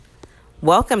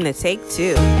Welcome to Take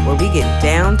Two, where we get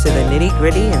down to the nitty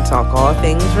gritty and talk all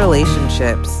things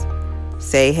relationships.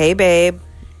 Say hey, babe.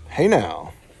 Hey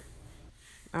now.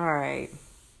 All right.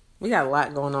 We got a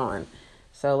lot going on.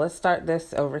 So let's start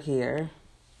this over here.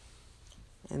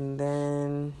 And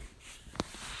then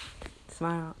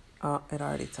smile. Oh, it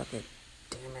already took it.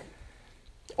 Damn it.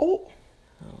 Oh.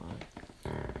 Hold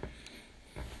on.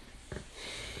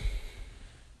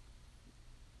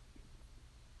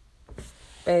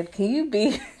 Babe, can you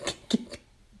be...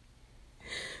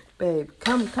 Babe,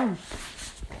 come. I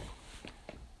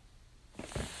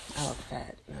look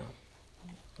fat. No.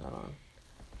 Hold on.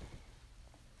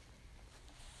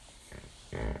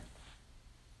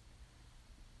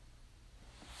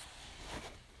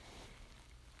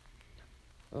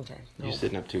 Okay. You're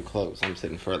sitting up too close. I'm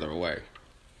sitting further away.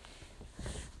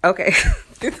 Okay.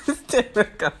 This is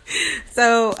typical.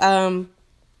 So,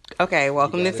 okay,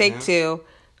 welcome to Take Two.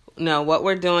 No, what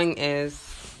we're doing is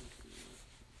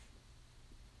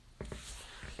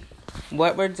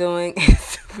we're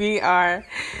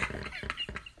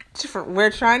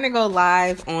trying to go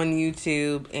live on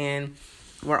YouTube, and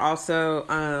we're also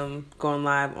going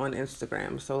live on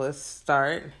Instagram. So let's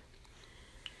start.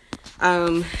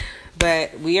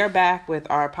 But we are back with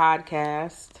our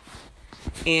podcast,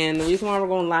 and the reason why we're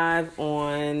going live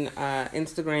on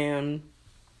Instagram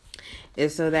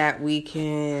is so that we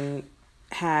can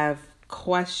have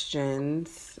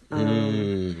questions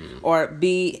or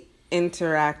be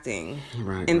interacting.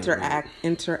 Right.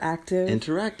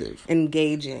 Interactive.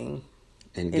 Engage.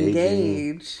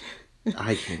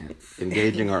 I can't.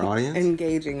 Engaging our audience?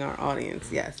 Engaging our audience,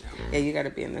 yes. Yeah, you got to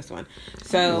be in this one.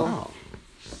 So, wow.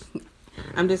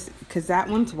 I'm just, because that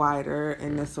one's wider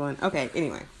and this one. Okay,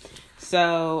 anyway.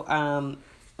 So,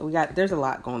 there's a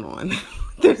lot going on.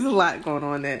 There's a lot going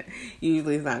on that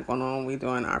usually is not going on when we're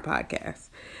doing our podcast.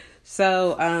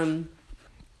 So, I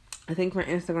think for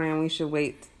Instagram, we should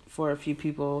wait for a few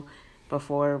people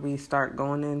before we start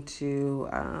going into,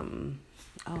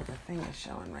 the thing is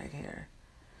showing right here.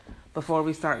 Before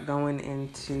we start going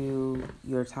into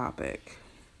your topic.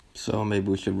 So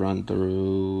maybe we should run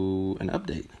through an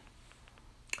update.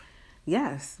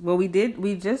 Yes. Well, we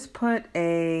just put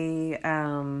a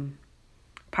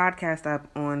podcast up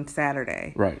on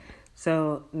Saturday. Right.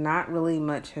 So not really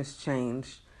much has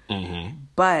changed. Mm-hmm.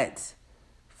 But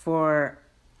for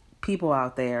people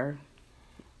out there,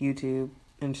 YouTube,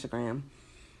 Instagram,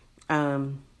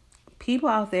 people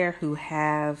out there who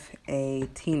have a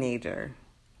teenager,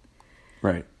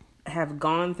 right, have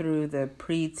gone through the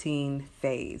preteen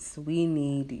phase, we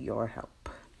need your help.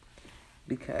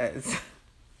 Because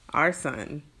our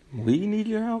son... We need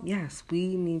your help? Yes,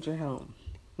 we need your help.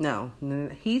 No,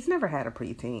 he's never had a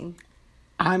preteen.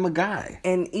 I'm a guy.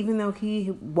 And even though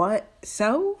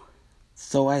So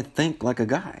I think like a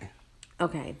guy.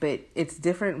 Okay, but it's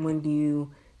different when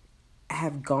you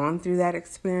have gone through that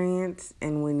experience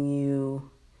and when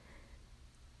you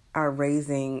are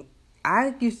raising...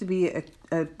 I used to be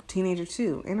a teenager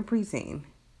too, and a preteen.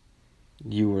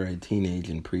 You were a teenage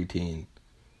and preteen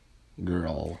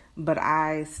girl. But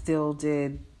I still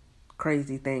did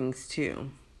crazy things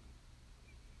too.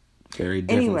 Very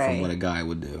different from what a guy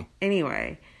would do.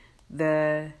 Anyway,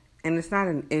 and it's not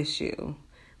an issue,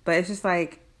 but it's just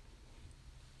like,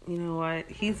 you know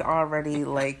what? He's already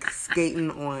like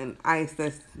skating on ice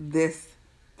this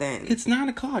thin. It's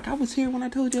 9:00. I was here when I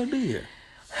told you I'd be here.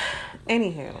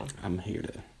 Anywho. I'm here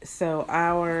to. So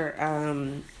our,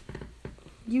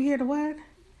 you here to what?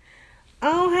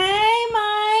 Oh,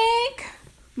 hey, Mike.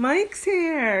 Mike's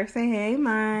here. Say hey,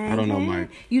 Mike. I don't know Mike.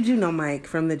 You do know Mike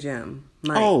from the gym.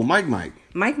 Mike. Oh, Mike.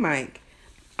 Mike.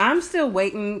 I'm still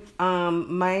waiting,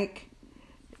 Mike.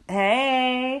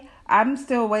 Hey, I'm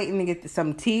still waiting to get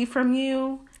some tea from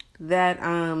you that,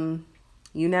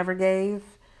 you never gave.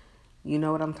 You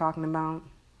know what I'm talking about?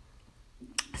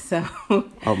 So.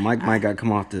 Oh, Mike got to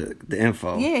come off the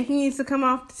info. Yeah, he needs to come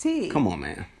off the tea. Come on,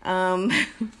 man.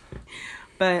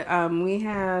 But we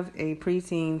have a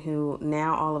preteen who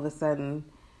now all of a sudden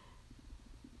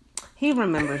he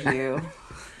remembers you.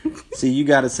 See, you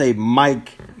got to say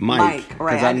Mike, right?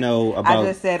 Because I know about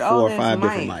just said, 4 or 5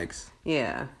 different Mikes.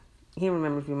 Yeah, he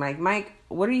remembers you, Mike. Mike,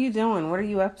 what are you doing? What are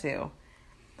you up to?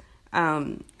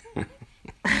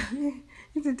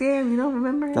 He said, "Damn, you don't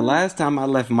remember him?" The last time I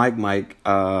left Mike,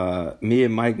 me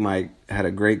and Mike had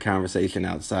a great conversation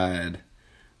outside.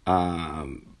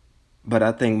 But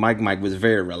I think Mike was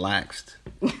very relaxed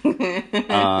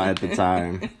at the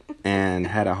time and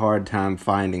had a hard time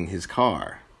finding his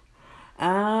car. Oh.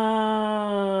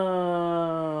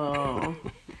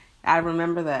 I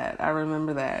remember that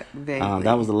vaguely.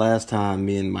 That was the last time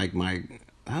me and Mike.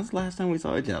 That was the last time we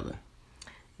saw each other.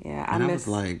 Yeah, And I was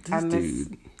like, this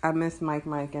dude. I miss Mike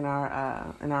in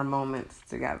our moments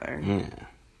together. Yeah.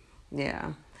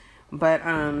 Yeah. But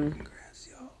Congrats,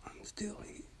 y'all. I'm still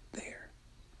there.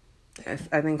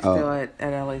 I think still at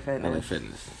LA Fitness. LA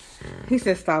Fitness. He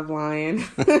said stop lying.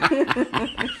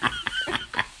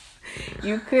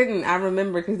 You couldn't. I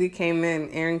remember because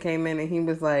Aaron came in and he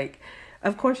was like,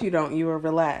 of course you don't. You were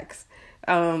relaxed.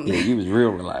 Yeah, he was real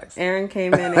relaxed. Aaron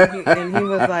came in and he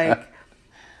was like,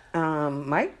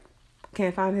 Mike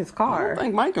can't find his car. I don't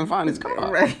think Mike can find his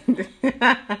car. Right.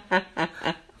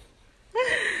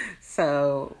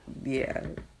 So, yeah.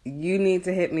 You need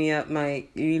to hit me up, Mike.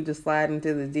 You need to slide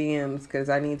into the DMs because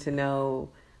I need to know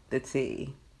the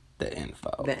tea. The info.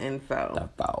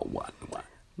 About what?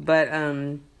 But,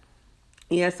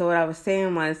 yeah, so what I was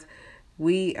saying was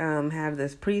we have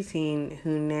this preteen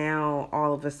who now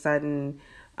all of a sudden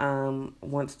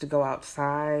wants to go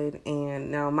outside.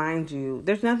 And now, mind you,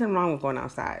 there's nothing wrong with going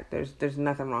outside. There's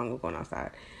nothing wrong with going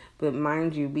outside. But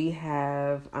mind you, we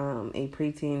have a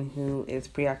preteen who is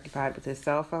preoccupied with his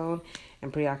cell phone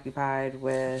and preoccupied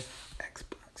with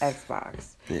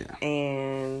Xbox. Yeah.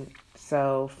 And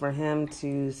so for him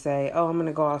to say, oh, I'm going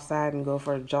to go outside and go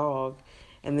for a jog.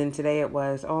 And then today it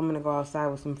was, oh, I'm going to go outside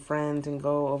with some friends and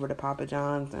go over to Papa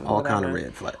John's. And all whatever. kind of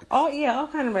red flags. Oh, yeah, all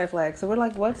kind of red flags. So we're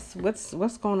like, what's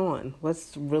going on?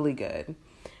 What's really good?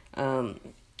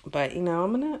 But, you know,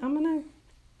 I'm going to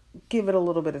give it a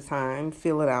little bit of time,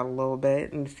 feel it out a little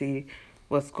bit, and see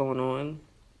what's going on.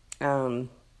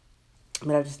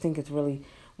 But I just think it's really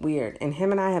weird. And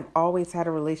him and I have always had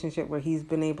a relationship where he's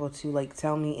been able to, like,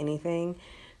 tell me anything.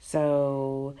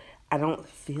 So I don't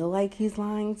feel like he's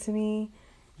lying to me.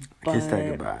 But Kiss that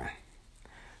goodbye.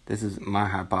 This is my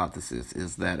hypothesis,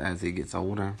 is that as he gets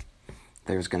older,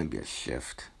 there's going to be a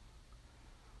shift.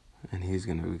 And he's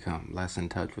going to become less in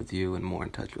touch with you and more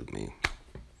in touch with me.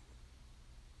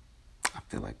 I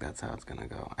feel like that's how it's gonna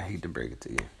go. I hate to break it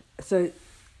to you. So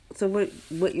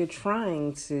what you're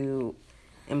trying to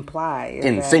imply is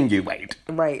insinuate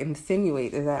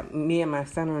is that me and my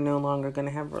son are no longer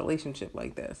gonna have a relationship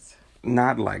like this.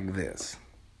 Not like this.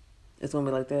 It's gonna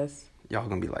be like this. Y'all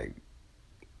gonna be like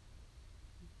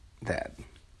that.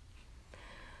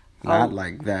 Not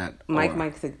like that.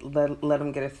 Mike said let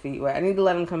him get his feet wet. I need to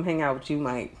let him come hang out with you,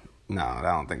 Mike. No, I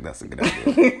don't think that's a good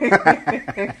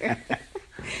idea.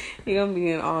 You're going to be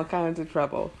in all kinds of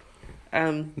trouble. Let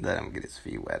him get his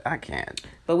feet wet. I can't.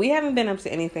 But we haven't been up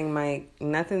to anything, Mike.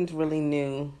 Nothing's really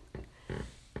new.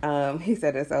 He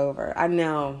said it's over. I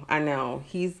know.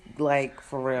 He's like,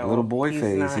 for real. Little boy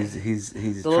phase. He's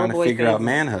trying to figure out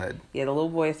manhood. Yeah, the little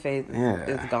boy's phase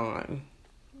is gone.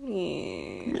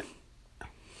 Yeah.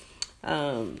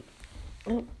 Oh,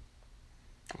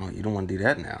 you don't want to do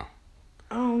that now.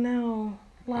 Oh, no.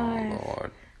 Why? Oh,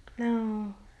 Lord.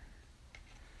 No.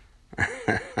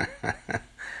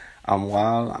 I'm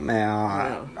wild,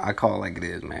 man. I call it like it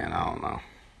is, man. I don't know.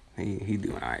 He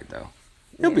doing all right though.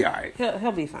 He'll be all right.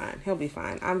 He'll be fine. He'll be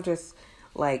fine. I'm just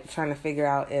like trying to figure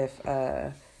out if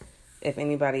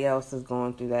anybody else is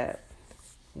going through that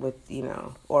with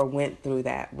or went through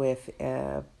that with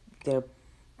their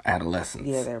adolescents.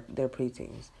 Yeah, their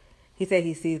preteens. He said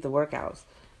he sees the workouts.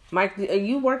 Mike, are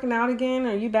you working out again?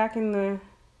 Are you back in the?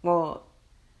 Well,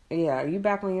 yeah. Are you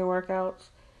back on your workouts?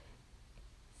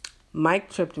 Mike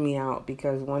tripped me out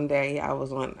because one day I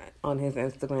was on his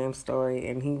Instagram story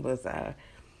and he was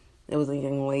it was a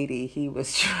young lady he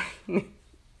was training,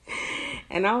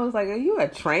 and I was like, "Are you a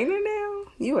trainer now?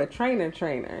 You a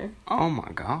trainer?" Oh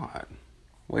my God,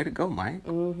 way to go, Mike!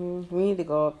 Mm-hmm. We need to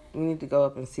go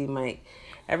up and see Mike.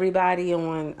 Everybody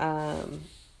on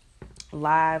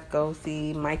live, go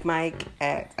see Mike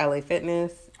at LA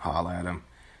Fitness. Holla at him.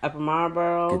 Upper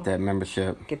Marlboro. Get that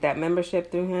membership. Get that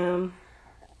membership through him.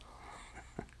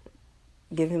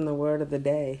 Give him the word of the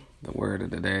day. The word of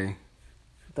the day.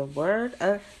 The word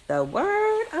of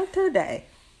today.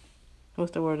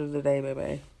 What's the word of the day,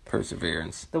 baby?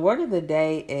 Perseverance. The word of the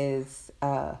day is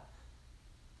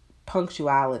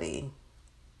punctuality.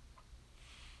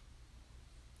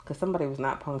 Because somebody was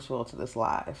not punctual to this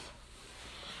live.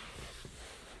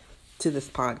 To this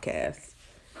podcast.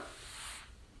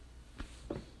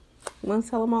 You want to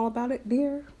tell him all about it,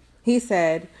 dear? He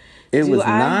said... It was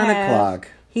 9 o'clock.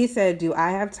 He said, do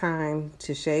I have time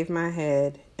to shave my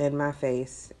head and my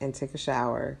face and take a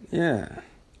shower? Yeah.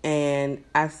 And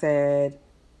I said,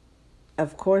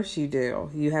 of course you do.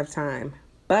 You have time.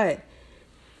 But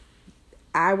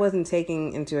I wasn't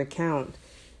taking into account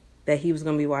that he was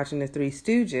going to be watching the Three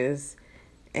Stooges.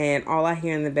 And all I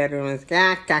hear in the bedroom is,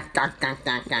 gah, gah, gah, gah,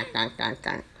 gah, gah, gah, gah,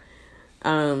 gah.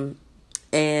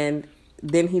 And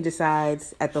then he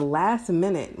decides at the last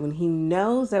minute, when he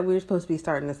knows that we're supposed to be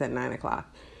starting this at 9:00,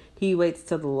 he waits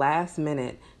till the last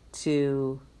minute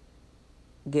to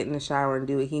get in the shower and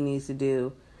do what he needs to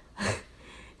do.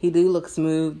 He do look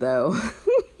smooth though.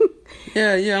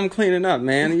 Yeah, I'm cleaning up,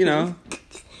 man. You know.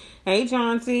 Hey,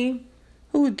 Chauncey.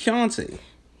 Who is Chauncey?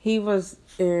 He was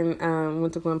in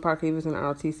went to Glen Park. He was in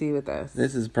ROTC with us.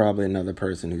 This is probably another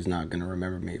person who's not going to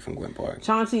remember me from Glen Park.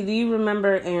 Chauncey, do you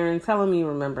remember Aaron? Tell him you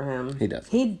remember him. He does.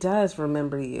 He does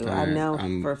remember you. I know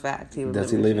for a fact he remembers.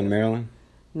 Does he live you. in Maryland?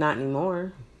 Not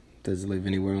anymore. Does he live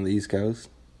anywhere on the East Coast?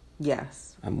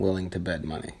 Yes. I'm willing to bet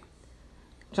money.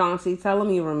 Chauncey, tell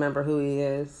him you remember who he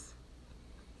is.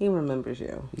 He remembers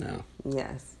you. No.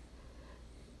 Yes.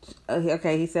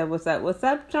 Okay, he said, "What's up? What's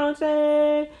up,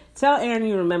 Chauncey?" Tell Aaron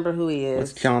you remember who he is.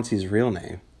 What's Chauncey's real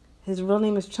name? His real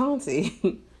name is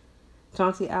Chauncey.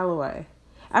 Chauncey Alloway.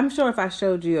 I'm sure if I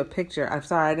showed you a picture, I'm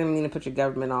sorry, I didn't mean to put your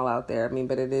government all out there. I mean,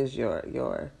 but it is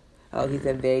your. Oh, he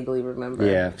said vaguely remember.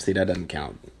 Yeah, see, that doesn't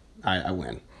count. I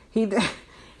win. He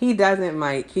doesn't,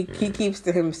 Mike. He keeps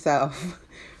to himself.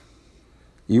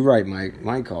 You right, Mike.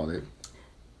 Mike called it.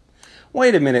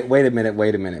 Wait a minute.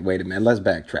 Let's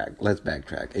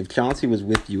backtrack. If Chauncey was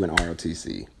with you in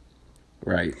ROTC,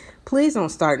 right? Please don't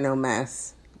start no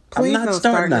mess. I'm not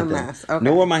starting nothing. No mess. Okay.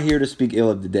 Nor am I here to speak ill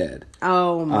of the dead.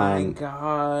 Oh my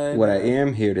God. What I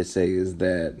am here to say is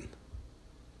that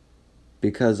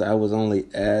because I was only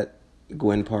at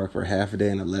Gwen Park for half a day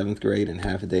in 11th grade and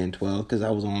half a day in 12th, because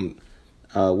I was on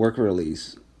work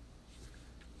release,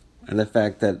 and the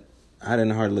fact that I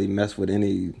didn't hardly mess with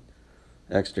any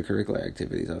extracurricular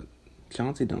activities,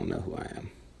 Chauncey don't know who I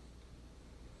am.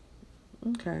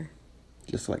 Okay.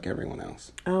 Just like everyone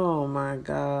else. Oh my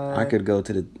God. I could go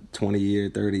to the 20-year,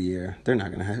 30-year. They're not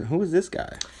going to have... Who is this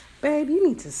guy? Babe, you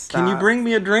need to stop. Can you bring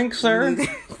me a drink, sir?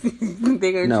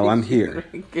 No, I'm here.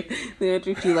 They're going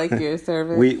to treat you like you're a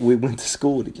servant. We went to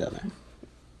school with each other.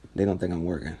 They don't think I'm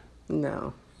working.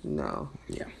 No.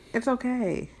 Yeah. It's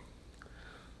okay.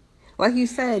 Like you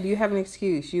said, you have an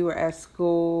excuse. You were at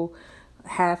school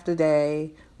half the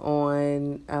day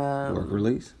on...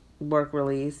 Work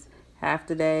release. Half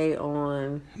the day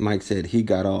on... Mike said he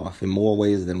got off in more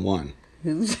ways than one.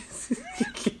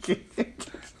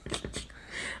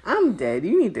 I'm dead.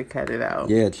 You need to cut it out.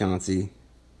 Yeah, Chauncey.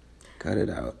 Cut it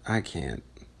out. I can't.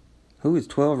 Who is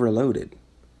 12 reloaded?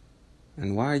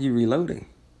 And why are you reloading?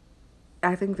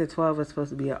 I think the 12 is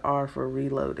supposed to be an R for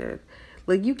reloaded.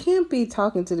 Like, you can't be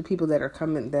talking to the people that are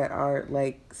coming, that are,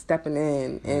 like, stepping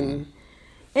in. And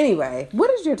anyway, what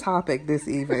is your topic this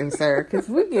evening, sir? Because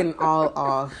we're getting all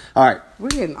off. All right. We're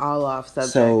getting all off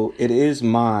subject. So, it is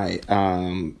my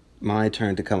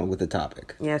turn to come up with a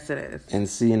topic. Yes, it is. And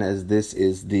seeing as this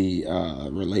is the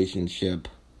relationship...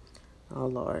 Oh,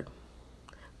 Lord.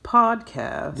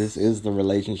 Podcast. This is the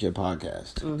relationship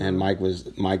podcast. Mm-hmm. And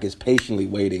Mike is patiently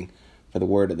waiting for the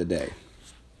word of the day.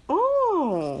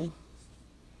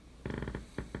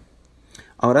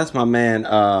 Oh, that's my man,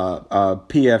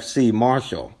 PFC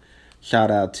Marshall.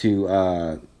 Shout out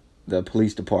to the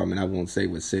police department. I won't say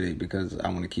what city because I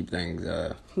want to keep things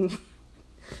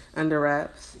under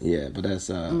wraps. Yeah, but that's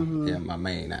my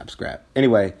main app scrap.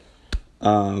 Anyway,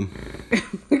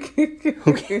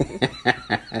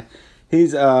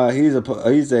 he's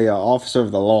a officer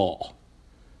of the law.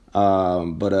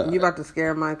 But you about to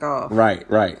scare Mike off. Right.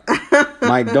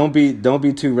 Mike, don't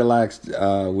be too relaxed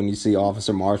when you see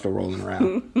Officer Marshall rolling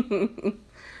around.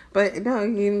 But no,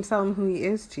 you didn't tell him who he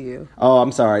is to you. Oh,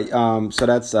 I'm sorry. So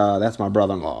that's my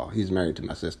brother-in-law. He's married to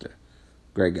my sister.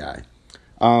 Great guy.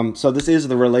 So this is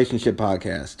the relationship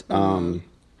podcast.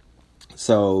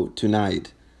 So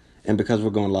tonight, and because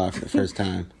we're going live for the first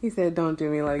time, he said, "Don't do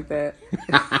me like that."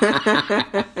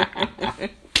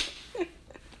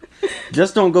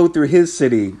 Just don't go through his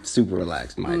city super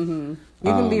relaxed, Mike. Mm-hmm.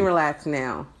 You can be relaxed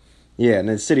now. Yeah, and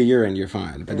the city you're in, you're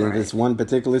fine. But in this one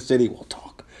particular city, we'll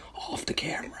talk off the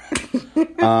camera.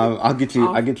 I'll get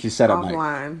you set up,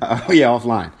 offline.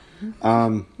 Mike.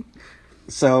 Offline.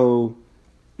 So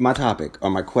my topic or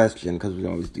my question, because we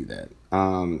always do that.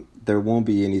 There won't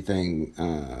be anything.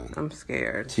 I'm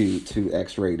scared. Too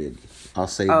X-rated. I'll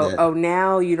say that. Oh,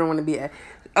 now you don't want to be.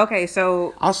 Okay,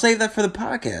 so I'll save that for the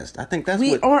podcast. I think that's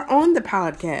we are on the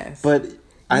podcast, but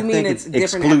I think it's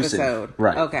different exclusive. Episode.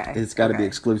 Right? Okay, it's got to be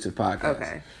exclusive podcast.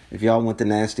 Okay. If y'all want the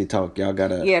nasty talk, y'all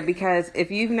gotta. Yeah, because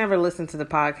if you've never listened to the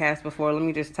podcast before, let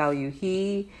me just tell you,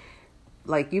 you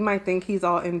might think he's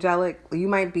all angelic. You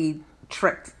might be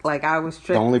tricked. Like I was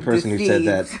tricked. The only person who said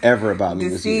that ever about me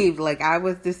was you. Deceived. Like I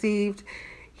was deceived.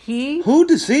 Who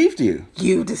deceived you?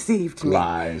 You deceived me.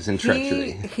 Lies and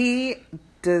treachery. He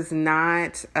does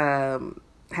not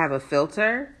have a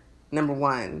filter Number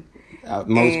one. Most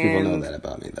people know that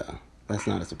about me, though. That's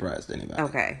not a surprise to anybody.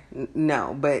 Okay.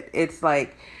 No, but it's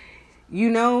like, you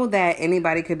know that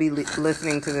anybody could be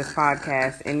listening to this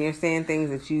podcast and you're saying things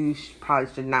that you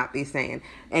probably should not be saying.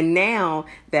 And now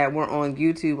that we're on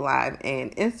YouTube Live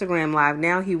and Instagram Live,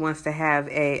 now he wants to have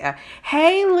a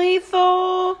hey,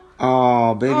 Lethal.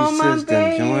 Oh, baby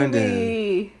sister joined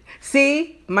in.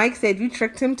 See, Mike said you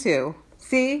tricked him too.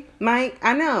 See, Mike,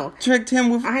 I know. Tricked him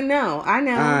with... I know.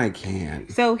 I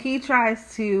can't. So he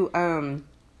tries to,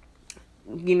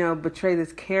 betray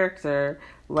this character.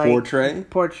 Like,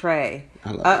 portray.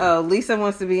 Uh-oh, Lisa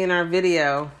wants to be in our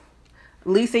video.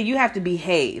 Lisa, you have to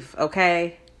behave,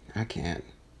 okay? I can't.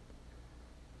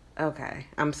 Okay,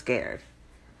 I'm scared.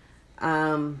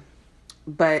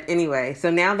 But anyway,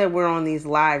 so now that we're on these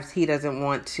lives, he doesn't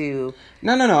want to...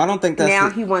 No, I don't think that's...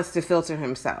 Now he wants to filter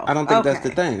himself. I don't think that's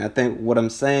the thing. I think what I'm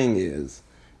saying is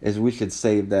we should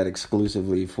save that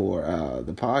exclusively for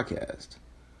the podcast.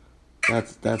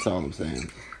 That's all I'm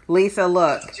saying. Lisa,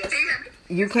 look.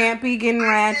 You can't be getting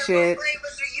ratchet. I'm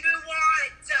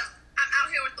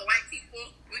out here with the white people.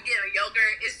 We get a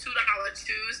yogurt. It's $2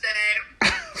 Tuesday.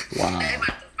 Wow. They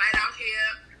about to fight out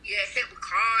here. Yeah, hit with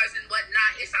cars and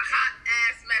whatnot. It's a hot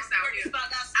ass mess out here.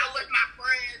 I with my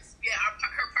friends. Yeah, her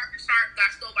Parker shark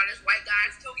got stolen by this white guy.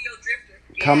 It's Tokyo Drifter.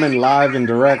 Yeah. Coming live and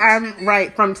direct.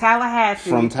 Right, from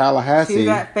Tallahassee. She's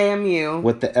at FAMU.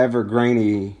 With the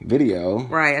Evergrainy video.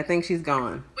 Right, I think she's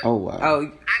gone. Oh, wow. Oh,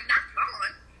 I'm not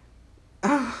gone.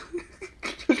 Oh.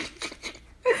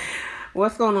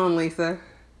 What's going on, Lisa?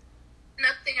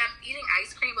 Nothing. I'm eating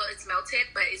ice cream, but it's melted,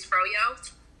 but it's froyo.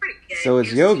 It's pretty good. So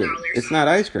it's yogurt. It's not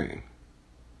ice cream.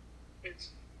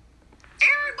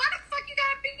 Aaron, why the fuck you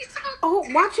gotta be so... Oh,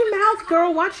 watch your mouth,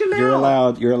 girl. Watch your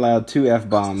mouth. You're allowed 2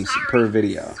 F-bombs per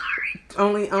video.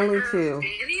 Sorry. Only 2.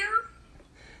 Video?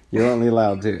 You're only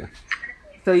allowed 2.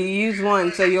 So you use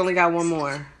 1, so you only got 1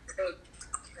 more.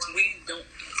 We don't...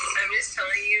 I'm just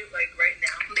telling you, like, right now.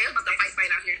 They're about to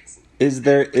fight out here.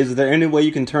 Is there any way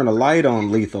you can turn a light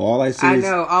on, Lethal? All I see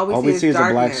is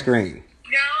a black screen.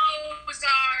 No,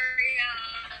 sorry.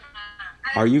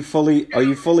 Are you fully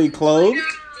clothed?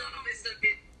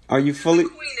 Are you fully?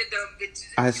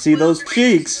 I see those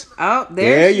cheeks. Oh,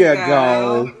 there you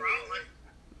go. Who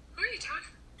are you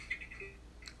talking?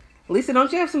 Lisa,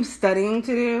 don't you have some studying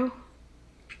to do?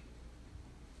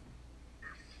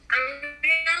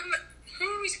 Who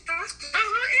are we supposed to?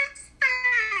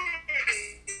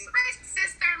 It's my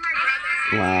sister and my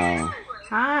brother. Wow.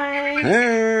 Hi.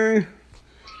 Hey.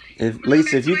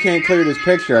 If you can't clear this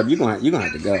picture up, you're gonna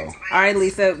have to go. All right,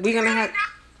 Lisa, we're gonna have.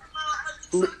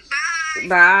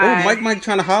 Bye. Oh, Mike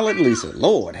trying to holler at Lisa.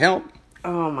 Lord help.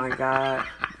 Oh my God.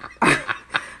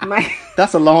 Mike.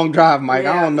 That's a long drive, Mike.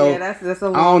 Yeah, I don't know. Yeah, that's a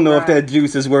long I don't know drive. if that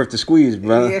juice is worth the squeeze,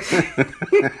 brother.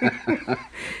 Yeah.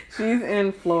 She's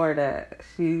in Florida.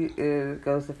 She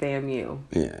goes to FAMU.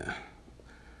 Yeah.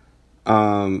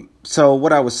 So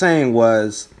what I was saying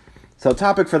was,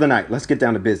 topic for the night. Let's get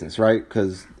down to business, right?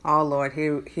 Because oh Lord,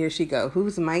 here she go.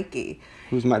 Who's Mikey?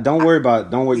 Don't worry.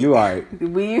 You all right?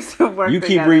 We used to work. You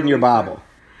keep together, reading your Lisa. Bible.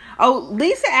 Oh,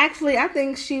 Lisa, actually, I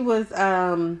think she was.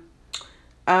 Oh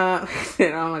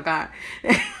my God.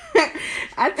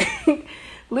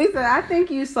 Lisa, I think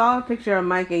you saw a picture of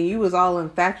Mike and you was all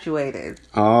infatuated.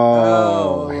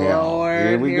 Oh hell. Lord.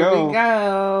 Here we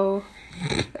go.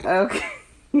 Okay.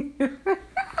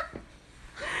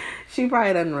 She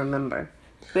probably doesn't remember.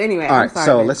 But anyway, all right. I'm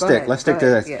sorry, So babe. let's stick to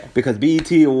this because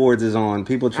BET Awards is on.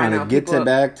 People trying to get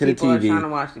back to the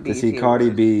TV to see Cardi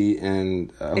B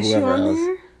and whoever else.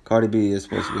 There? Cardi B is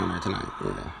supposed to be on there tonight.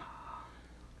 Yeah.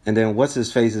 And then what's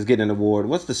his face is getting an award.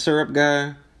 What's the syrup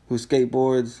guy who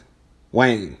skateboards?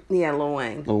 Wayne. Yeah, Lil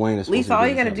Wayne. Lil Wayne is supposed Lisa, all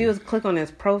you got to do is click on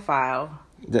his profile.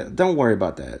 Don't worry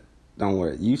about that. Don't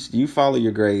worry. You follow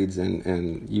your grades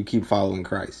and you keep following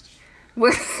Christ.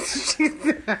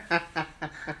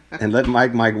 And let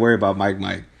Mike worry about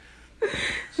Mike.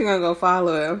 She's gonna go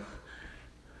follow him.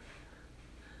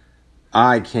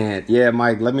 I can't. Yeah,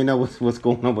 Mike, let me know what's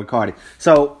going on with Cardi.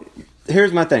 So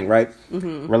here's my thing, right?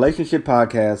 Mm-hmm. Relationship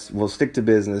podcast. We'll stick to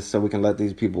business so we can let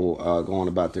these people go on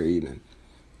about their evening.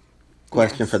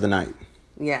 Question for the night.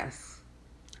 Yes.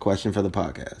 Question for the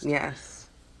podcast. Yes.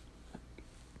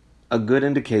 A good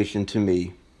indication to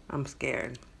me. I'm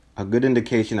scared. A good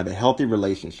indication of a healthy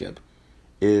relationship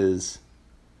is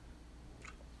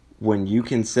when you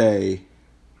can say...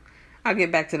 I'll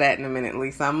get back to that in a minute,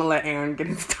 Lisa. I'm going to let Aaron get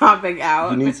his topic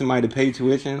out. You need somebody to pay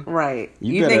tuition? Right.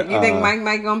 You think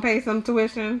Mike going to pay some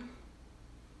tuition?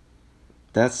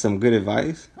 That's some good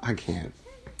advice? I can't.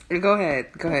 Go ahead.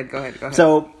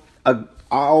 So,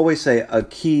 always say a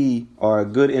key or a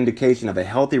good indication of a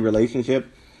healthy relationship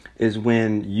is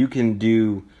when you can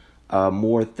do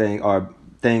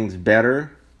things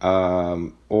better,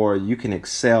 or you can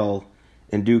excel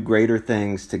and do greater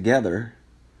things together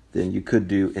than you could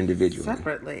do individually.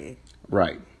 Separately.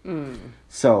 Right.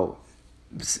 So,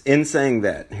 in saying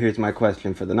that, here's my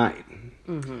question for the night.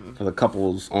 For the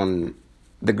couples on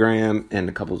the gram and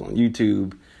the couples on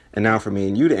YouTube, and now for me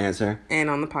and you to answer. And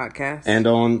on the podcast.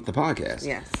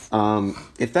 Yes.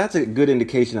 If that's a good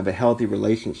indication of a healthy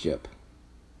relationship,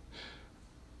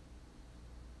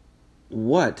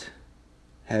 what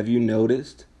have you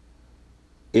noticed,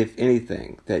 if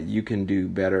anything, that you can do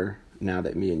better now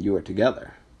that me and you are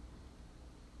together?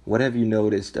 What have you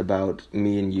noticed about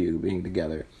me and you being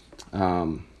together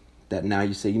that now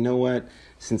you say, you know what,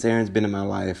 since Aaron's been in my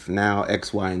life, now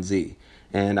X, Y, and Z,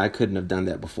 and I couldn't have done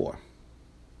that before?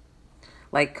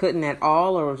 Like, couldn't at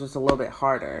all, or was just a little bit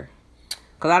harder?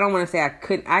 Because I don't want to say I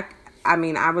couldn't. I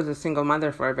mean, I was a single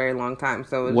mother for a very long time,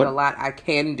 so there's a lot I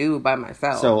can do by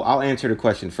myself. So I'll answer the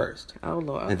question first. Oh,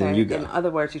 Lord. Okay. And then you go. In other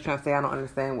words, you're trying to say I don't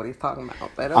understand what he's talking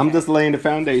about. But okay. I'm just laying the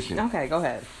foundation. Okay, go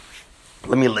ahead.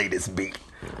 Let me lay this beat.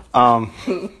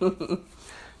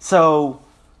 So,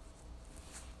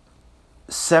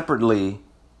 separately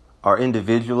or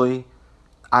individually,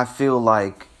 I feel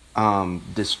like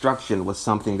destruction was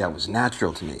something that was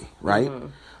natural to me, right? Mm-hmm.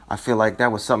 I feel like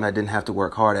that was something I didn't have to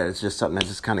work hard at. It's just something that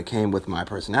just kind of came with my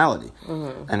personality.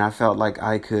 Mm-hmm. And I felt like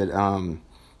I could,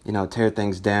 tear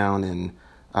things down and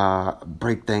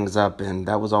break things up. And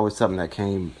that was always something that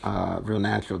came real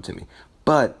natural to me.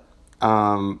 But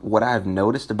what I've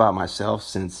noticed about myself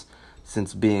since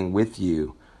being with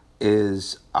you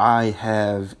is I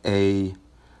have a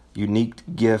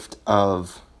unique gift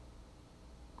of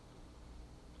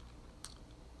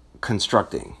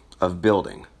constructing, of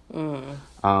building.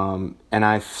 And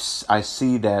I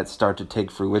see that start to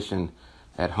take fruition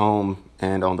at home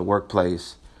and on the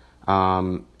workplace,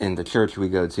 in the church we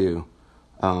go to.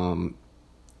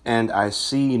 And I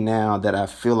see now that I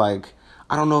feel like,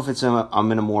 I don't know if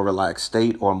I'm in a more relaxed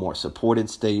state or a more supported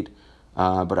state,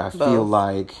 but I feel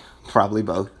like, probably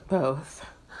both. Both.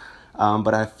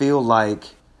 But I feel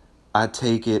like I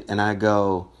take it and I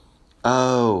go,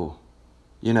 oh,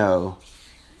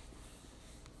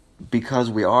 because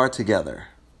we are together,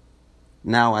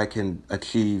 now I can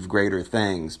achieve greater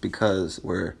things because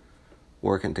we're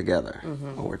working together,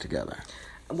 or we're together.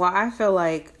 Well, I feel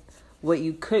like what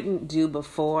you couldn't do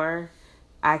before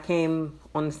I came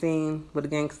on the scene with a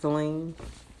gangsta lean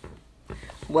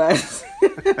was...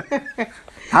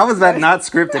 How was that not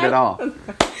scripted at all?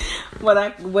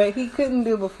 What he couldn't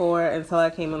do before until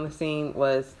I came on the scene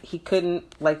was he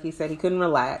couldn't, like he said, he couldn't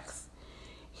relax.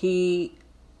 I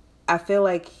feel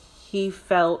like he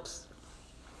felt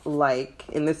like,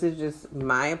 and this is just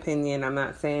my opinion, I'm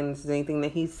not saying this is anything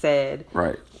that he said.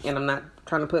 Right. And I'm not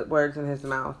trying to put words in his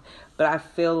mouth. But I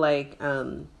feel like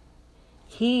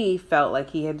he felt like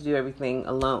he had to do everything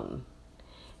alone.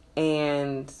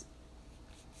 And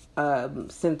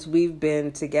since we've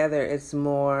been together, it's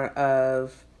more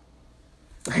of...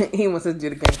 he wants to do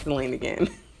the gangsta lean again.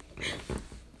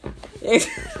 It's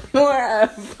more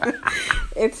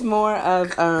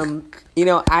of,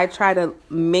 I try to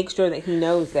make sure that he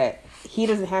knows that he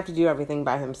doesn't have to do everything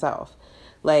by himself.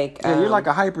 Like, you're like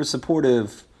a hyper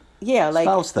supportive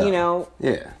spouse, though.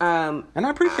 Yeah. And I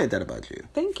appreciate that about you.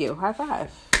 Thank you. High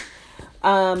five.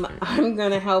 I'm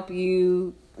going to help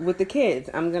you with the kids.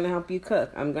 I'm going to help you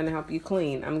cook. I'm going to help you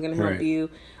clean. I'm going to help you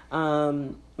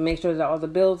make sure that all the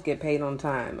bills get paid on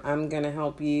time. I'm going to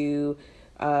help you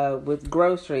with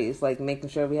groceries, like making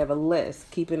sure we have a list,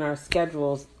 keeping our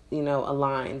schedules,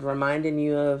 aligned, reminding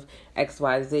you of X,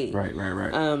 Y, Z. Right.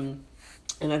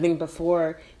 And I think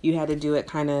before you had to do it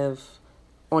kind of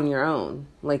on your own.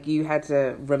 Like you had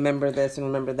to remember this and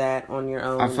remember that on your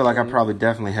own. I feel like I probably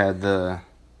definitely had the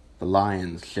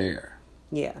lion's share.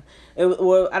 Yeah.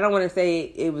 Well, I don't want to say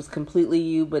it was completely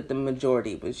you, but the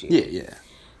majority was you. Yeah.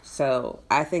 So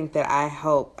I think that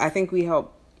we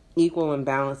help equal and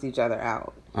balance each other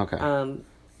out. Okay.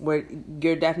 Where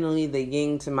you're definitely the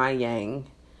yin to my yang.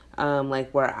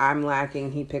 Like where I'm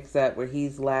lacking, he picks up. Where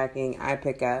he's lacking, I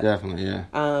pick up. Definitely, yeah.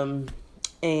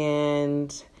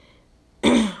 And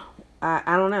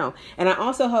I don't know. And I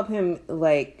also help him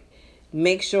like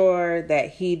make sure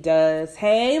that he does.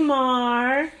 Hey,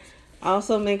 Mar.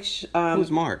 Also make sure. Who's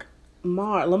Mark?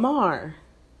 Lamar.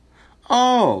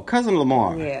 Oh, cousin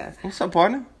Lamar. Yeah. What's up,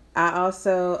 partner? I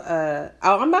also,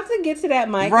 I'm about to get to that,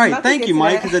 Mike. Right, thank you,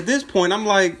 Mike, because at this point, I'm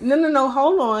like... No,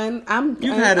 hold on.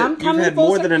 You've had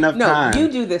more than enough time you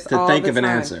do this to all think the of an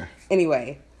time. answer.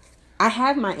 Anyway, I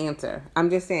have my answer. I'm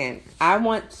just saying. I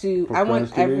want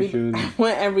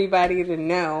everybody to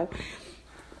know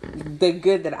the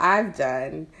good that I've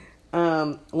done.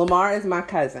 Lamar is my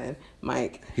cousin,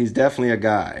 Mike. He's definitely a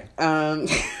guy.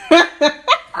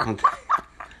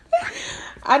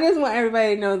 I just want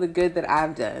everybody to know the good that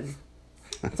I've done.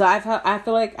 So I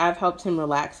feel like I've helped him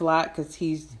relax a lot because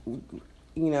he's,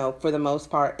 for the most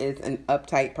part, is an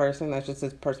uptight person. That's just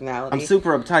his personality. I'm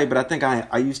super uptight, but I think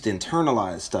I used to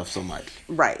internalize stuff so much.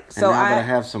 Right. So now that I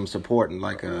have some support and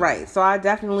right. So I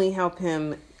definitely help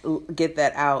him get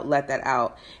that out, let that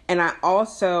out, and I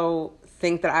also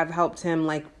think that I've helped him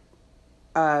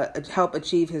help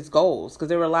achieve his goals, because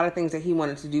there were a lot of things that he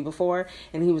wanted to do before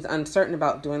and he was uncertain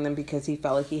about doing them because he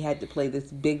felt like he had to play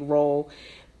this big role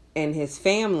in his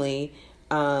family,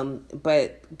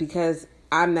 but because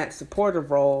I'm that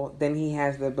supportive role, then he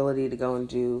has the ability to go and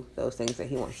do those things that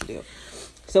he wants to do.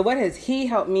 So what has he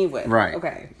helped me with? Right.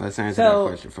 Okay. Let's answer that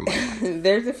question for Mike.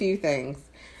 There's a few things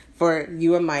for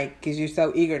you and Mike because you're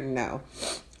so eager to know.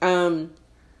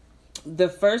 The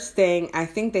first thing, I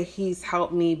think that he's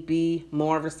helped me be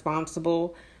more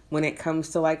responsible when it comes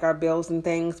to our bills and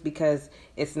things, because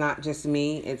it's not just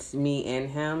me, it's me and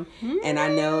him. And I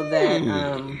know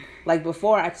that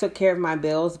before I took care of my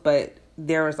bills, but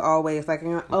there was always I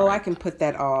can put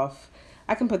that off.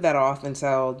 I can put that off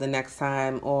until the next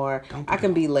time, or I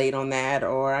can be late on that,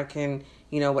 or I can,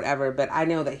 whatever. But I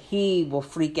know that he will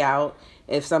freak out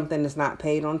if something is not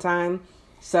paid on time.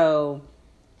 So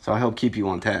I help keep you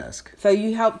on task. So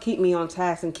you help keep me on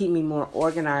task and keep me more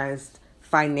organized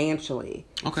financially.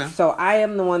 Okay. So I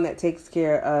am the one that takes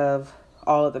care of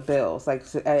all of the bills,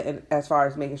 as far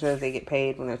as making sure that they get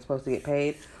paid when they're supposed to get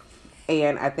paid.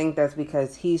 And I think that's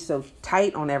because he's so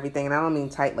tight on everything. And I don't mean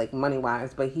tight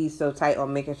money-wise, but he's so tight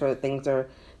on making sure that things are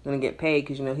going to get paid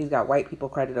because, he's got white people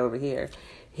credit over here.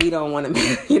 He don't want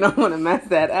to mess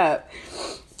that up.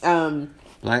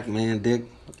 Black man dick,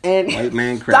 and white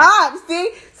man credit. Stop!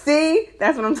 See?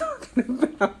 That's what I'm talking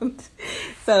about.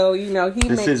 So, he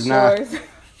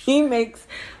makes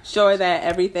sure that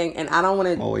everything, and I don't want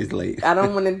to... Always late. I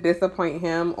don't want to disappoint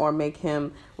him or make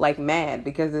him, mad,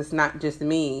 because it's not just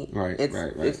me. Right,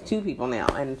 It's two people now.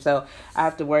 And so I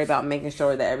have to worry about making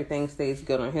sure that everything stays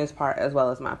good on his part as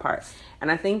well as my part. And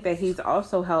I think that he's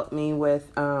also helped me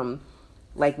with,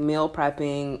 meal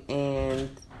prepping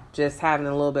and just having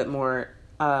a little bit more...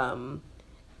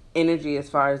 energy as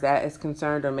far as that is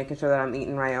concerned, or making sure that I'm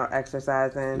eating right or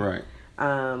exercising. Right.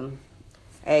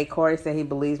 Hey, Corey said he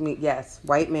believes me. Yes,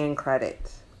 white man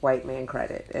credit,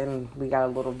 and we got a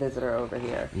little visitor over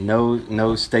here.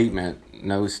 No statement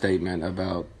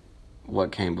about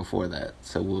what came before that.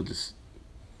 So we'll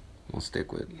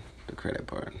stick with the credit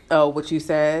part. Oh, what you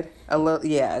said? A little,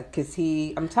 yeah, because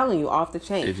I'm telling you, off the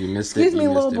chain. If you missed Excuse me,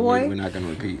 little boy. We're not going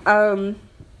to repeat.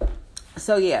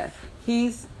 So yeah.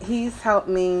 He's helped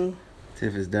me.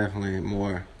 Tiff is definitely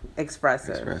more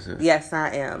expressive. Yes, I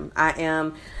am.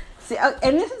 See,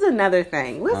 and this is another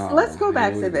thing. Let's go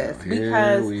back to this,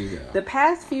 because the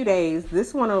past few days,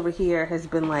 this one over here has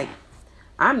been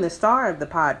I'm the star of the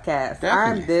podcast.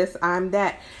 Definitely. I'm this, I'm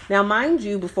that. Now, mind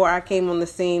you, before I came on the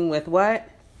scene with what?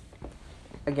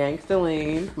 A Gangsta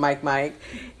Lean, Mike. But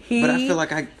I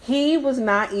feel he was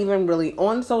not even really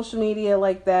on social media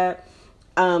like that.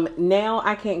 Now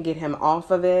I can't get him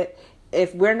off of it.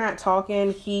 If we're not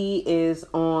talking, he is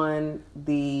on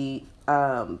the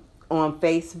on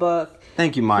Facebook.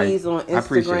 Thank you, Mike. He's on Instagram. I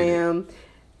appreciate it.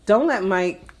 Don't let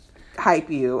Mike hype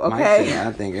you, okay? Mike,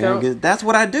 I think that's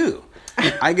what I do.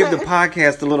 I give the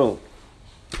podcast a little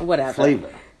flavor.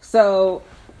 So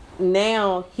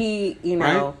now he,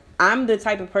 right? I'm the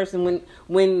type of person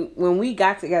when we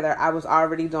got together, I was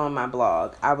already doing my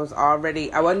blog. I wasn't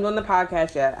doing the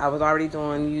podcast yet. I was already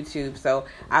doing YouTube. So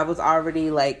I was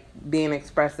already being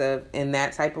expressive in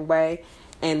that type of way.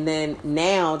 And then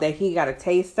now that he got a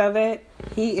taste of it,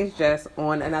 he is just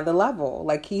on another level.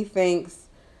 He thinks,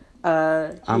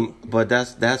 but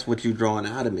that's what you're drawing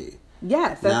out of me.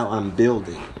 Yes. Now I'm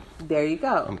building. There you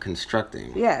go. I'm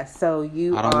constructing. Yeah, so I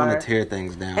don't want to tear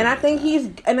things down. And I think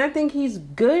he's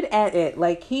good at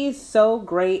it. He's so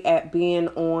great at being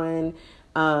on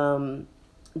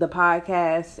the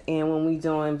podcast and when we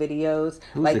doing videos.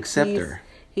 Who's acceptor?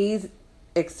 He's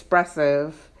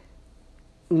expressive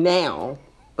now,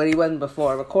 but he wasn't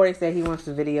before. But Corey said he wants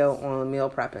a video on meal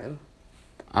prepping.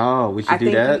 Oh, we should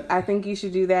do that? I think you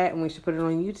should do that, and we should put it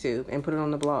on YouTube and put it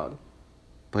on the blog.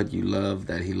 But you love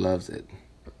that he loves it.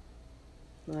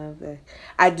 Love that.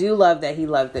 I do love that he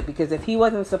loved it, because if he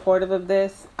wasn't supportive of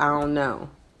this, I don't know.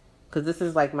 Because this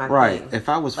is like my Right. thing. If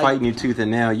I was Like, fighting you tooth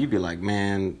and nail, you'd be like,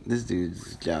 man, this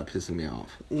dude's job pissing me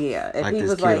off. Yeah. If Like he this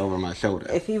was kid like, over my shoulder.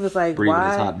 if he was like, breathing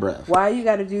his hot breath. why you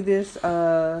got to do this?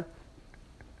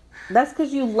 That's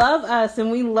because you love us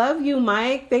and we love you,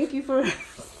 Mike. Thank you for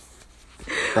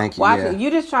Thank you. watching. Yeah.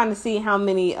 You're just trying to see how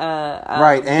many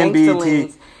Right, and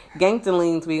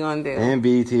gangsterlings we gonna do. And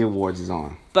BET Awards is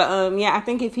on. But yeah, I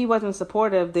think if he wasn't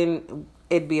supportive, then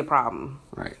it'd be a problem.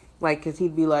 Right. Like, cause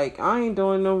he'd be like, I ain't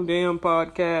doing no damn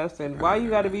podcast, and why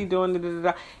you got to be doing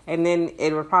da. And then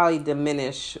it would probably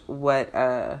diminish what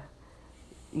what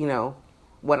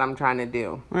I'm trying to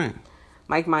do. Right.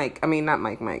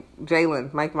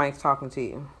 Jalen. Mike's talking to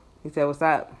you. He said, "What's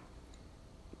up?"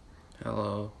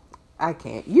 Hello. I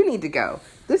can't. You need to go.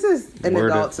 This is an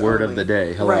adult word of the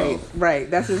day. Hello. Right.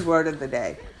 That's his word of the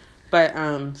day. But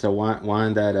So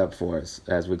wind that up for us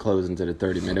as we close into the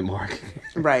 30-minute mark.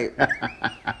 right.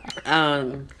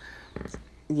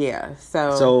 Yeah.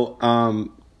 So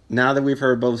now that we've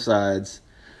heard both sides,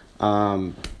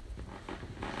 I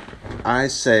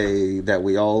say that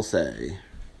we all say.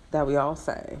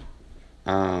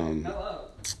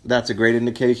 That's a great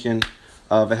indication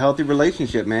of a healthy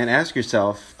relationship, man. Ask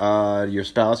yourself, your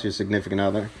spouse, your significant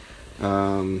other,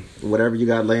 whatever you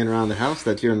got laying around the house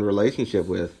that you're in a relationship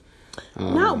with.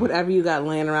 Not whatever you got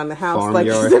laying around the house.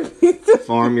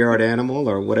 Farmyard animal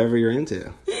or whatever you're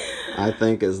into. I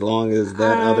think as long as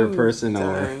that other person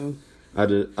or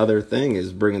other thing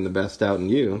is bringing the best out in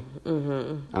you.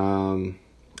 Mm-hmm.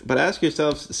 But ask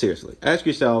yourself, seriously,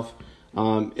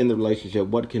 in the relationship,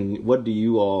 what do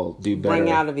you all do better? Bring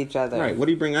out of each other. Right. What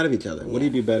do you bring out of each other? Yeah. What do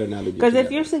you do better now that you're Because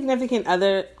if your significant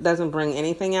other doesn't bring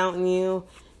anything out in you,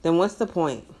 then what's the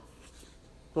point?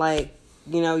 Like,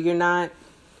 you're not...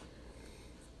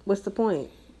 What's the point?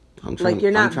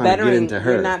 You're not bettering...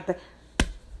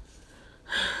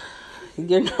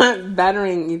 You're not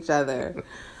bettering each other.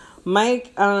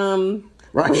 Mike,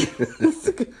 Right.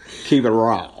 Keep it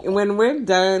raw. When we're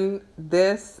done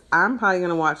this, I'm probably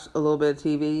going to watch a little bit of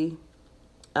TV.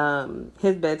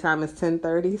 His bedtime is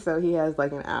 10:30, so he has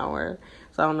like an hour.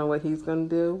 So I don't know what he's going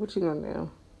to do. What you going to do?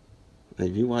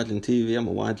 If you watching TV, I'm going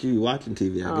to watch you watching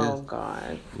TV, I guess. Oh,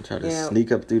 God. I'm trying to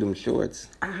sneak up through them shorts.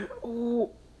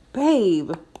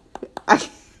 Babe.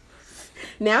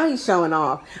 Now he's showing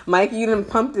off. Mike, you done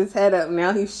pumped his head up.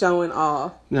 Now he's showing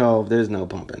off. No, there's no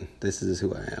pumping. This is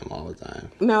who I am all the time.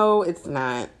 No, it's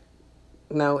not.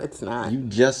 You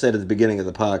just said at the beginning of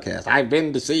the podcast, I've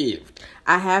been deceived.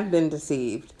 I have been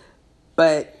deceived.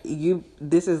 But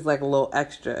this is like a little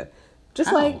extra.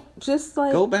 Just like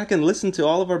go back and listen to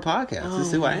all of our podcasts. This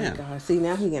is who I am. God. See,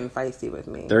 now he's getting feisty with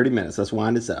me. 30 minutes. Let's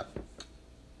wind this up.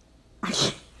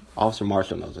 Officer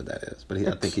Marshall knows what that is, but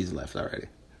I think he's left already.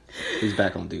 He's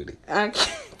back on duty.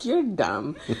 You're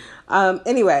dumb.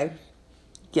 Anyway,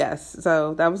 yes.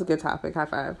 So that was a good topic. High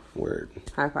five. Word.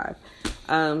 High five.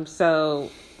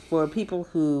 So for people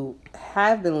who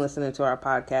have been listening to our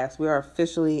podcast, we are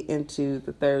officially into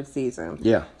the 3rd season.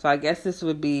 Yeah. So I guess this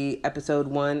would be episode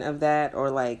 1 of that, or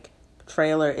like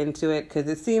trailer into it, because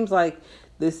it seems like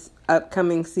this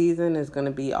upcoming season is going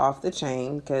to be off the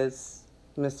chain because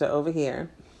Mr. Over Here.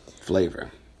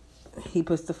 Flavor. He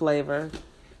puts the flavor.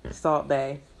 Salt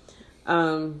Bay.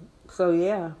 So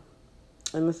yeah,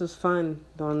 and this was fun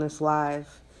doing this live.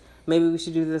 Maybe we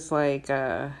should do this like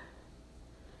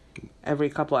every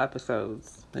couple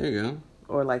episodes. There you go.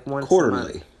 Or like once quarterly. A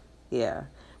month. Yeah,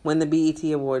 when the BET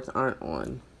Awards aren't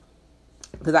on.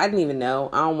 Because I didn't even know.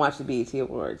 I don't watch the BET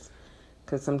Awards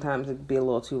because sometimes it'd be a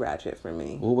little too ratchet for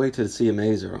me. We'll wait till the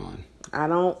CMAs are on. I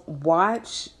don't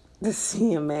watch the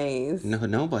CMAs. No,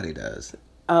 nobody does.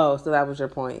 Oh, so that was your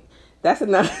point. That's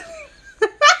another.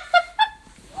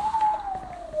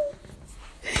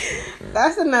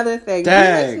 That's another thing.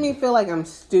 Dang. It makes me feel like I'm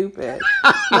stupid.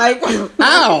 Like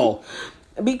how?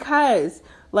 Because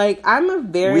I'm a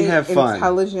very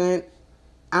intelligent.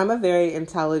 I'm a very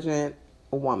intelligent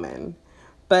woman,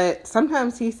 but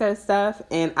sometimes he says stuff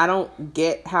and I don't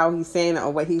get how he's saying it or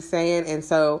what he's saying, and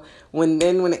so when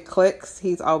it clicks,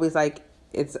 he's always like,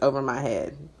 "It's over my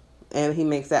head." And he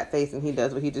makes that face and he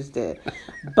does what he just did.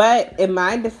 But in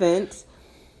my defense,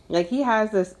 he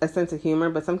has a sense of humor,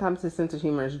 but sometimes his sense of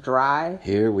humor is dry.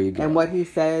 Here we go. And what he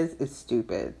says is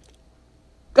stupid.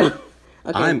 Okay.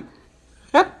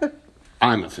 I'm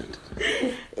offended.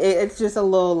 It's just a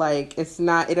little it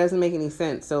doesn't make any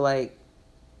sense. So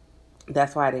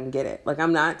that's why I didn't get it.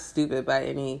 I'm not stupid by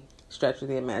any stretch of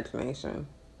the imagination.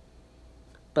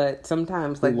 But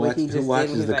sometimes what he just who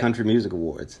watches did, the Country Music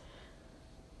Awards?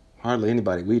 Hardly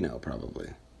anybody we know,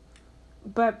 probably.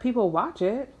 But people watch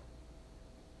it.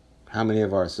 How many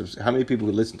people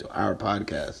who listen to our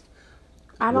podcast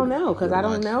I don't know, because I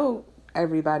don't know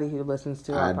everybody who listens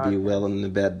to our podcast. I'd be willing to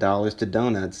bet dollars to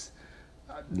donuts.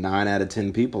 9 out of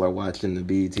 10 people are watching the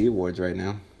BET Awards right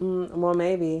now. Well,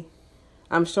 maybe.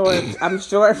 I'm sure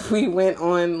if we went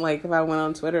on, like, if I went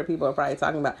on Twitter, people are probably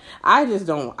talking about. I just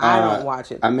don't. I don't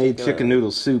watch it. I made chicken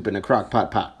noodle soup in a crock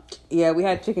pot. Yeah, we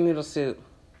had chicken noodle soup.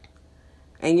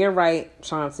 And you're right,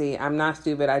 Chauncey. I'm not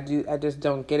stupid. I just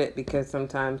don't get it because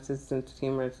sometimes his sense of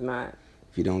humor is not.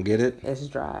 If you don't get it, it's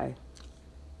dry.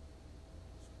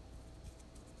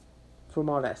 From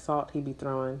all that salt he be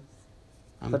throwing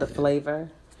for the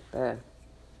flavor. As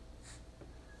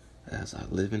I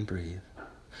live and breathe.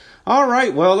 All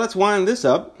right, well, let's wind this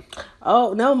up.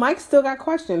 Oh, no, Mike still got a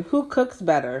question. Who cooks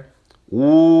better?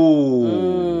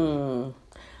 Ooh.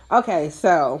 Okay,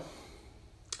 so.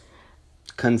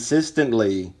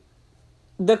 Consistently.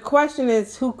 The question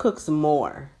is, who cooks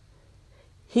more?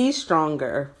 He's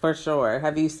stronger, for sure.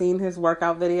 Have you seen his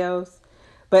workout videos?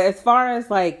 But as far as,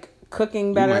 like,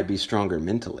 cooking better. You might be stronger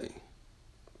mentally.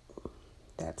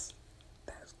 That's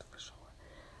for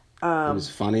sure. Who's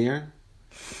funnier?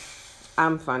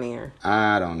 I'm funnier.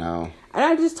 I don't know. And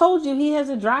I just told you he has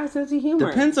a dry sense of humor.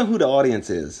 Depends on who the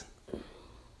audience is.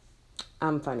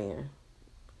 I'm funnier.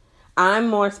 I'm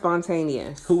more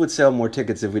spontaneous. Who would sell more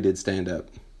tickets if we did stand up?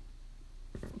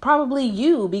 Probably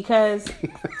you, because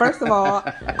first of all,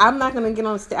 I'm not going to get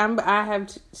on stage. I have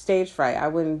stage fright. I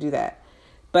wouldn't do that.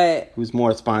 But who's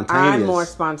more spontaneous? I'm more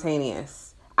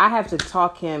spontaneous. I have to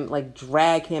talk him, like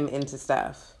drag him into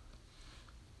stuff.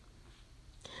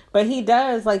 But he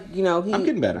does, like, you know, I'm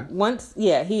getting better.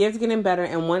 He is getting better.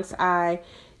 And once I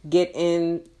get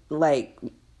in,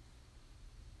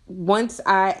 once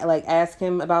I ask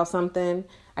him about something,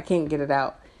 I can't get it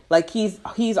out. Like, he's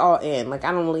all in. Like,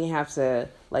 I don't really have to,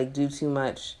 like, do too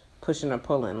much pushing or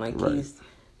pulling. Like, right.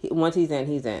 Once he's in,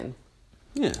 he's in.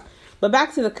 Yeah. But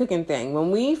back to the cooking thing.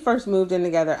 When we first moved in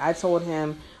together, I told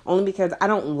him, only because I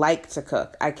don't like to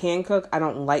cook. I can cook. I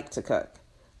don't like to cook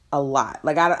a lot.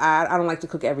 Like, I don't like to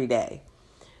cook every day.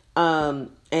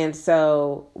 And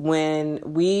so when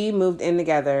we moved in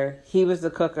together, he was the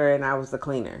cooker and I was the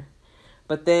cleaner.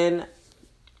 But then,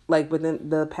 like, within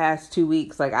the past 2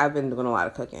 weeks, like, I've been doing a lot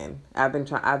of cooking. I've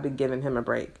been giving him a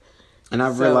break. And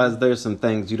I've realized there's some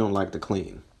things you don't like to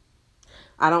clean.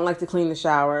 I don't like to clean the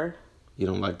shower. You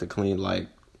don't like to clean, like...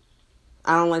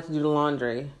 I don't like to do the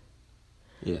laundry.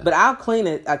 Yeah. But I'll clean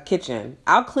a kitchen.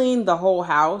 I'll clean the whole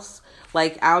house.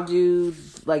 Like, I'll do,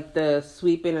 like, the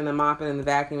sweeping and the mopping and the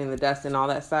vacuuming and the dusting and all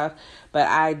that stuff. But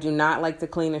I do not like to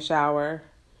clean a shower.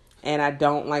 And I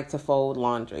don't like to fold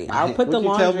laundry. I'll put the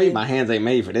laundry... You tell me my hands ain't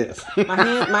made for this.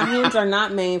 my hands are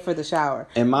not made for the shower.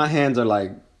 And my hands are,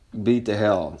 like, beat to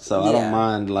hell. So I don't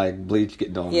mind, like, bleach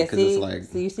getting on them. Because it's like...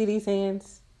 So you see these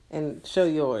hands? And show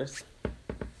yours.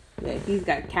 Yeah, he's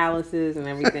got calluses and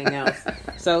everything else.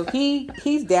 So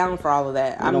he's down for all of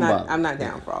that. I'm not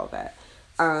down for all of that.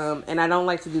 And I don't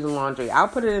like to do the laundry. I'll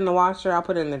put it in the washer, I'll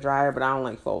put it in the dryer, but I don't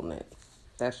like folding it.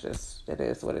 That's just, it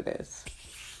is what it is.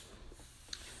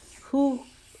 We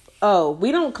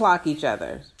don't clock each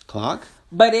other. Clock?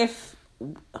 But if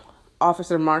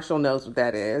Officer Marshall knows what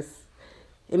that is,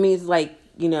 it means, like,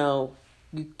 you know,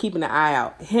 you keeping an eye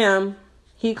out.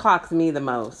 He clocks me the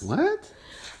most. What?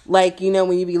 Like, you know,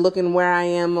 when you be looking where I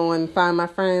am on Find My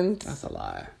Friends. That's a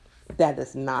lie. That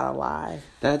is not a lie.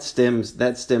 That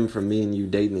stemmed from me and you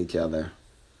dating each other.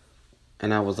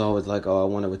 And I was always like, oh, I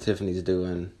wonder what Tiffany's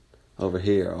doing over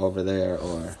here, or over there,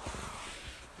 or...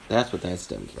 That's what that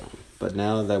stems from. But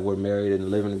now that we're married and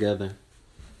living together...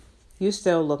 You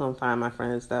still look on Find My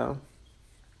Friends, though.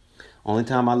 Only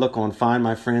time I look on Find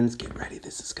My Friends... Get ready,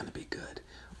 this is going to be good.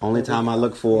 Only time I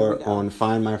look for on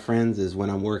Find My Friends is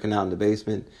when I'm working out in the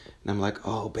basement. And I'm like,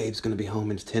 oh, babe's going to be home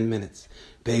in 10 minutes.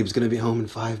 Babe's going to be home in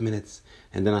 5 minutes.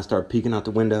 And then I start peeking out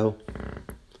the window.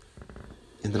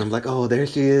 And then I'm like, oh, there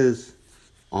she is.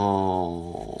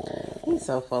 Oh, he's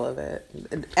so full of it.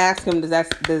 Ask him, does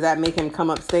that make him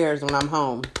come upstairs when I'm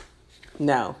home?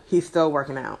 No, he's still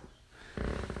working out.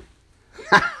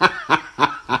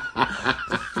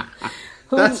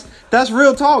 That's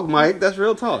real talk, Mike. That's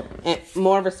real talk. And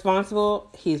more responsible,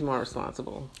 he's more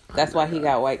responsible. That's why he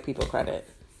got white people credit.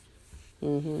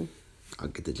 Mm-hmm. I'll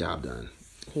get the job done.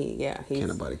 Can't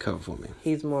nobody cover for me.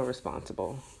 He's more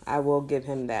responsible. I will give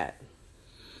him that.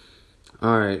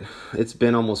 All right. It's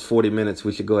been almost 40 minutes.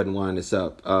 We should go ahead and wind this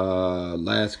up.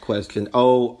 Last question.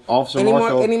 Oh, Officer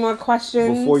Marshall. Any more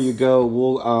questions? Before you go,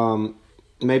 we'll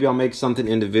maybe I'll make something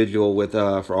individual with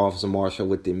for Officer Marshall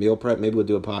with the meal prep. Maybe we'll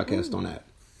do a podcast on that.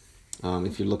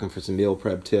 If you're looking for some meal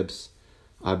prep tips.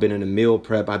 I've been in a meal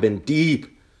prep. I've been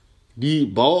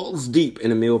balls deep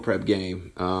in a meal prep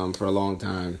game for a long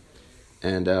time.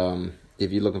 And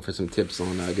if you're looking for some tips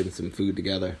on getting some food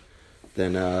together,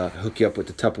 then hook you up with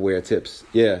the Tupperware tips.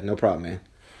 Yeah, no problem,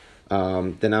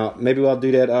 man. Then maybe I'll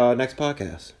do that next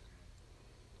podcast.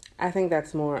 I think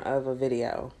that's more of a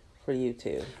video for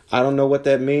YouTube. I don't know what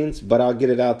that means, but I'll get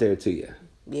it out there to you.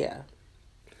 Yeah.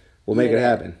 We'll make it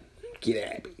happen. Get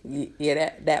happy.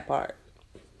 Yeah, that part.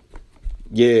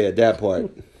 Yeah, that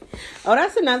part. Oh,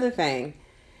 that's another thing.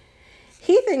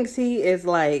 He thinks he is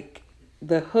like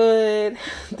the hood.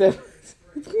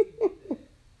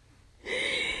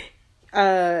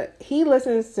 He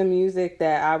listens to music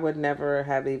that I would never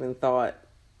have even thought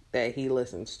that he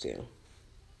listens to.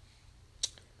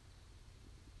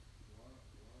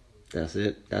 That's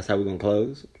it. That's how we're gonna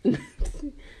close.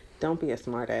 Don't be a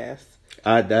smart ass.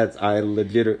 I live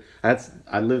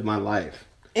my life.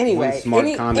 Anyway,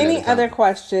 any other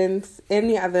questions?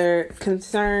 Any other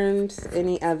concerns?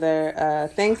 Any other?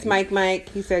 Thanks, Mike.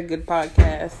 He said good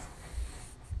podcast.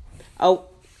 Oh,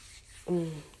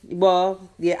 well,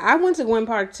 yeah. I went to Gwen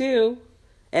Park too,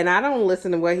 and I don't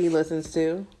listen to what he listens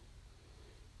to.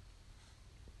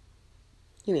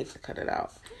 He needs to cut it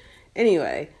out.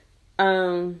 Anyway,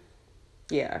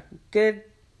 yeah, good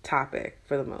topic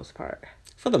for the most part.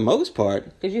 For the most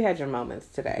part, because you had your moments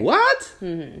today. What?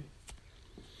 Mm-hmm.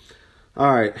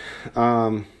 All right.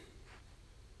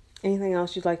 Anything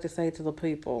else you'd like to say to the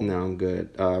people? No, I'm good.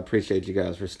 Appreciate you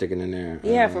guys for sticking in there.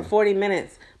 Yeah, for 40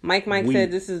 minutes. Mike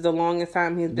said this is the longest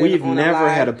time he's been on a live. We've never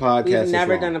had a podcast this long. We've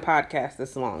never done a podcast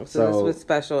this long. So this was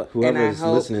special. Whoever's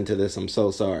listening to this, I'm so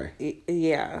sorry.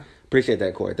 Yeah. Appreciate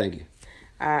that, Corey. Thank you.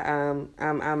 I'm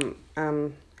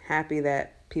happy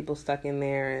that people stuck in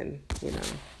there and,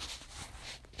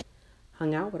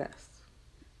 hung out with us.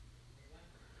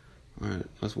 All right,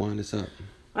 let's wind this up.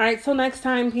 All right, so next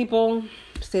time, people,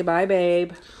 say bye,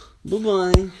 babe.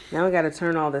 Bye-bye. Now we got to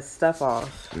turn all this stuff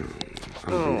off.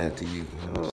 I'm doing that to you.